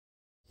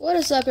What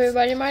is up,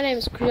 everybody? My name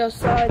is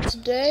Crossy.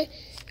 Today,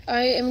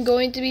 I am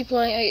going to be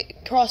playing a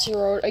crossy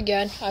road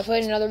again. I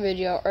played another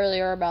video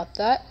earlier about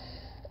that,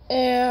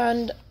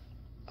 and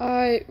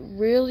I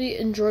really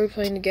enjoy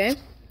playing the game.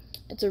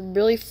 It's a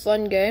really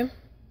fun game,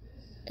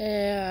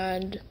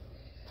 and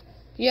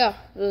yeah.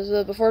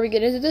 Before we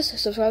get into this,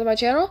 subscribe to my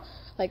channel,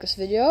 like this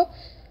video,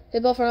 hit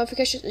the bell for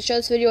notifications, and share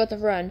this video with a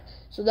friend.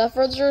 So without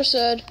further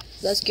ado,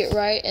 let's get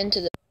right into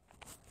this.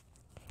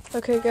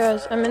 Okay,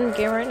 guys, I'm in the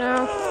game right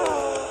now.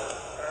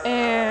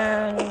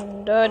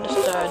 And I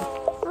just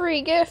got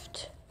free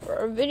gift for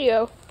a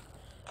video.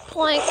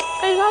 Plank.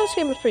 I thought this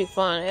game was pretty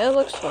fun. It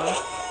looks fun.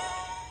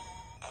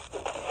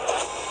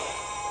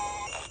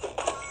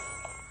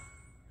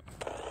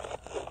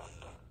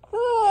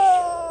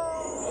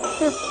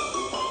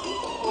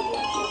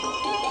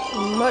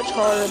 Much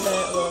harder than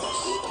it looks.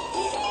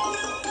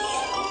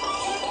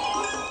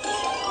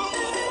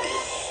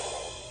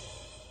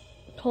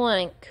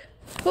 Plank.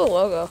 Cool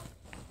logo.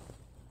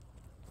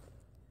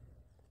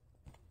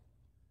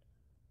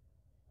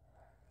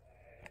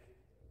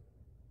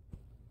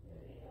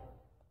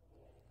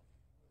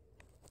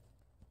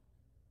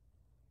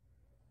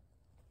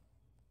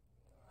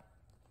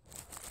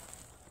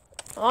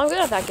 Oh, I'm good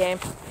at that game.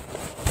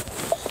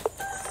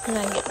 And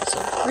I can get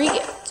myself a free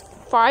gift.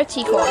 5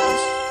 T coins.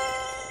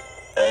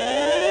 I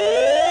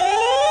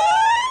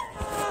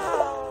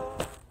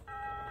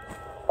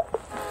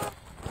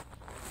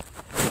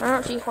don't know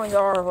what T coins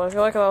are, but I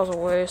feel like that was a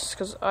waste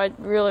because I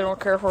really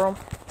don't care for them.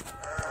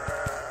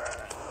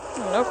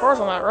 No cars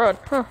on that road,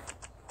 huh?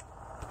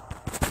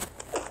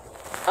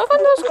 How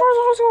come those cars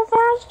always go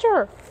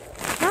faster?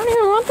 I don't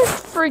even want this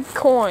free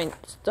coin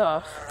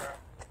stuff.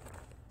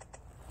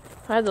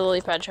 I had the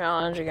lily pad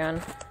challenge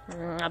again.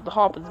 I have to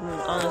hop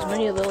on as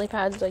many lily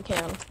pads as I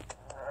can.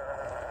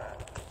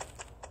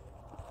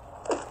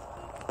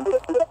 Ah,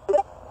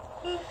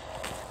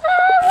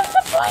 what's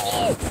the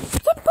bunny?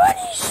 The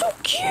bunny's so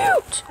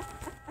cute!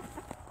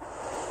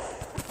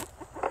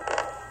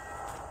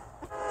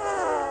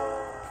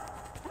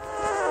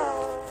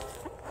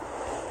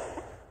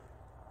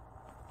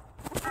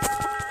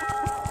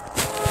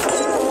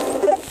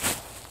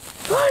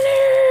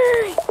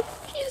 Bunny!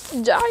 He just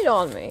died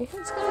on me.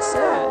 It's kind of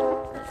sad.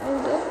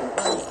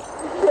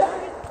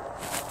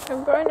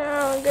 I'm going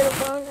now and get a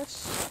bonus.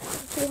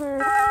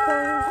 200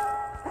 coins.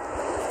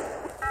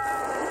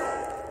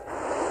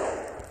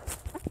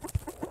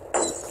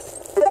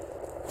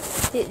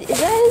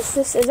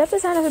 Is that the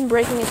sound of him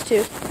breaking his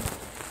tooth?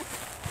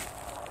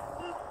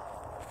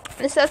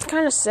 That's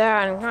kind of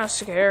sad and kind of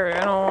scary.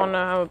 I don't want to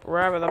have a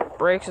rabbit that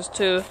breaks his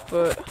tooth,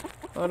 but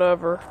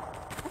whatever.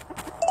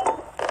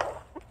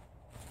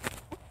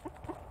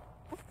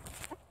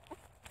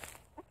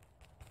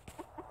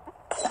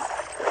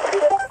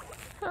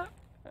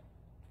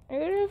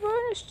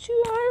 It's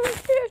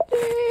 250.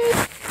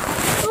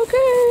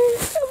 Okay,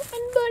 come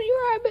on, bunny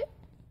rabbit.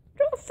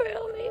 Don't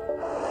fail me.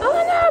 Oh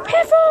no,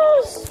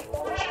 piffles!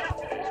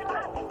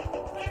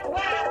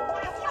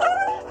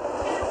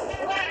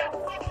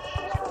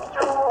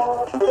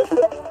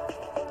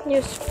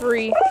 It's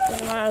free. So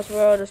might as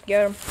well just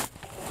get him.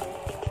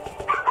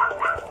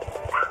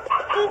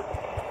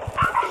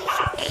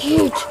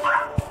 Cute.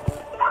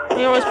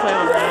 We always play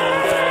on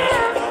random, guys.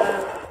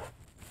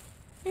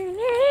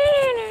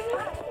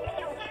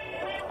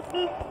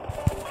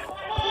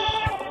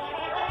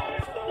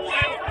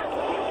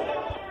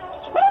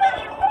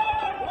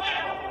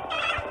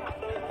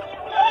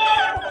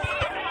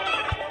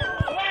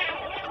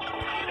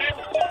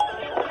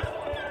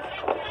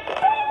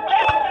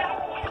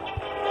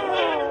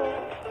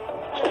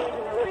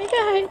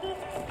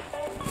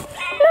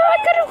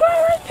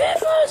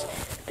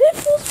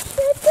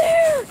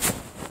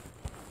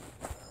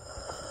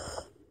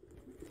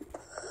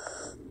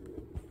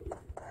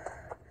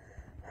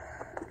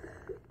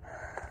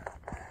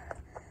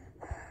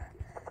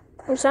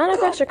 The sound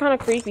effects are kind of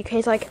creepy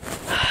because, like,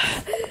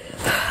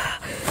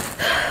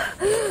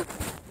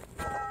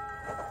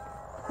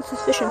 this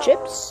is fish and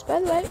chips,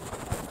 by the way.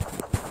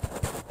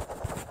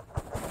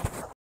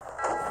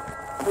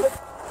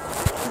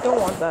 I don't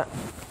want that.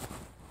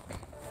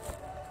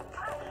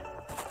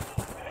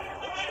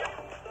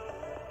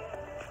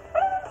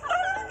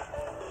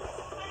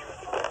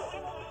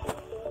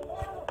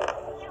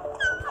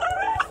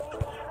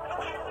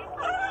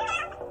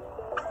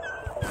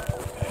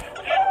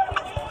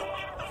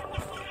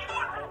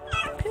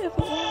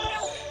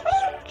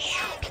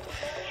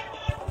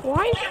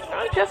 Why is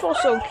Piffle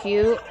so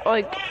cute?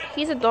 Like,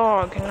 he's a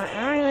dog, and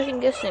I don't even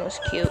think this thing's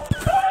cute.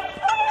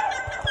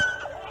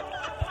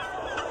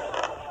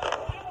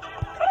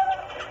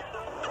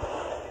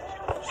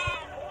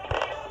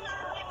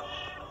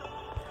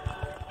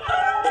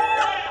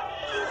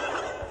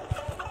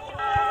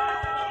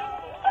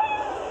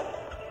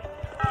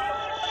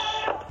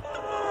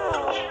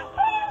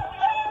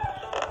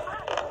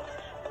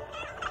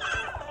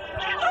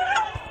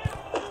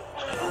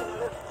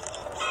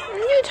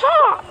 New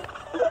top!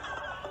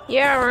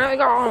 Yeah, I only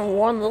got on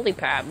one lily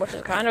pad, which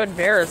is kind of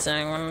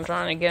embarrassing when I'm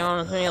trying to get on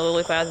as many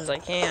lily pads as I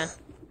can.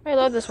 I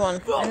love this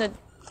one. And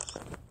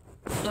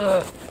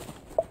the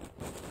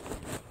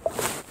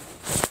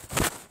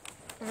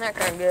not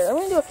kind of good. I'm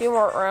gonna do a few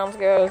more rounds,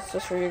 guys,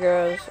 just for you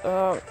guys.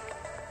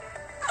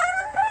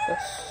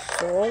 Just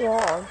so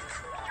long.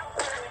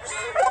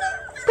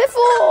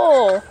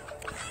 Piffle!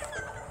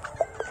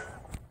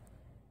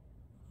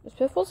 Is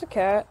Piffle's a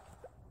cat?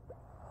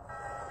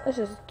 This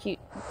is a cute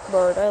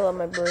bird. I love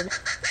my bird.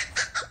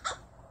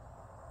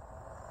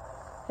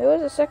 It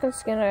was the second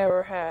skin I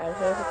ever had.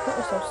 So if you put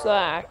me some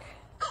slack.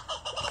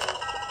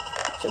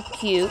 So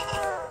cute.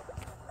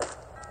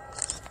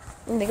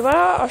 And think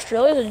about it,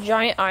 Australia's a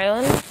giant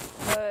island,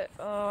 but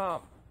a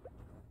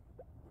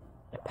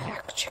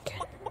pack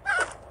chicken.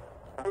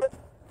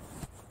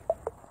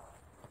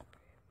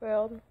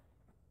 Well,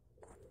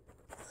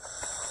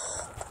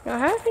 I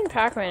haven't been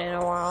Pac-Man in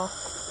a while.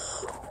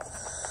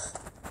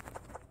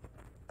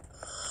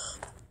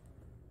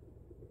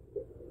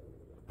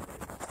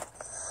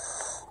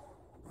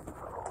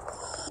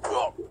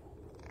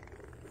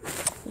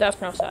 That's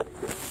no sad.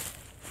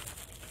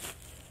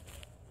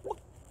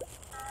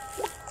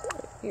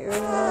 The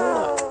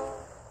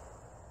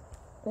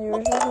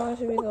original one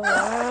should be the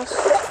last.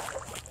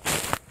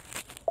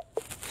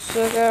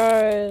 So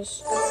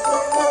guys,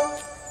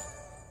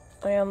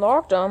 I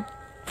unlocked them.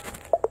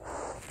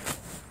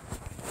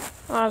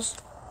 I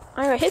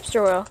got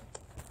hipster wheel.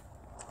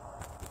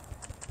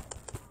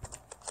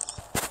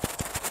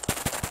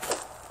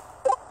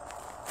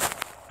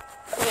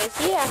 Okay, is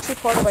he actually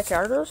part of my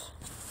characters?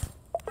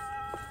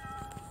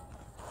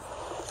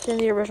 It's in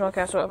the original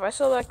cast. So if I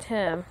select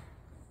him,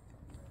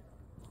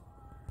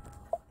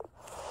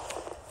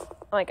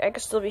 like, I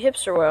could still be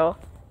hipster whale.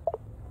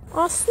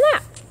 Oh,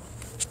 snap!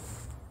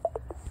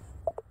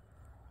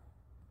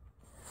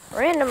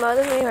 Random,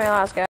 this will be my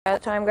last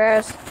time,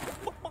 guys.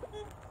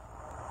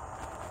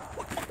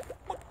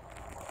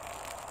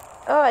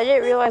 Oh, I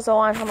didn't realize the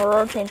line from a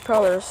road changed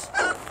colors.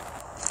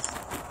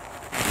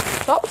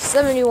 Top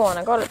 71,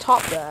 I gotta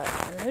top that.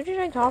 And who did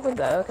I top with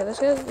that? Okay,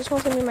 this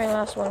one's gonna be my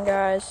last one,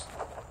 guys.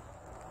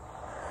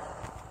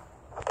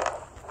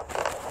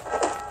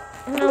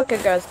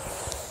 Okay, guys.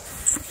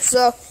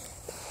 So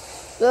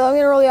I'm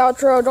gonna roll the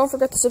outro. Don't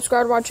forget to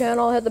subscribe to my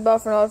channel, hit the bell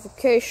for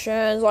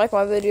notifications, like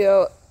my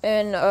video,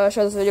 and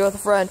share this video with a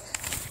friend.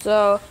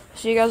 So,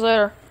 see you guys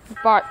later.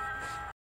 Bye.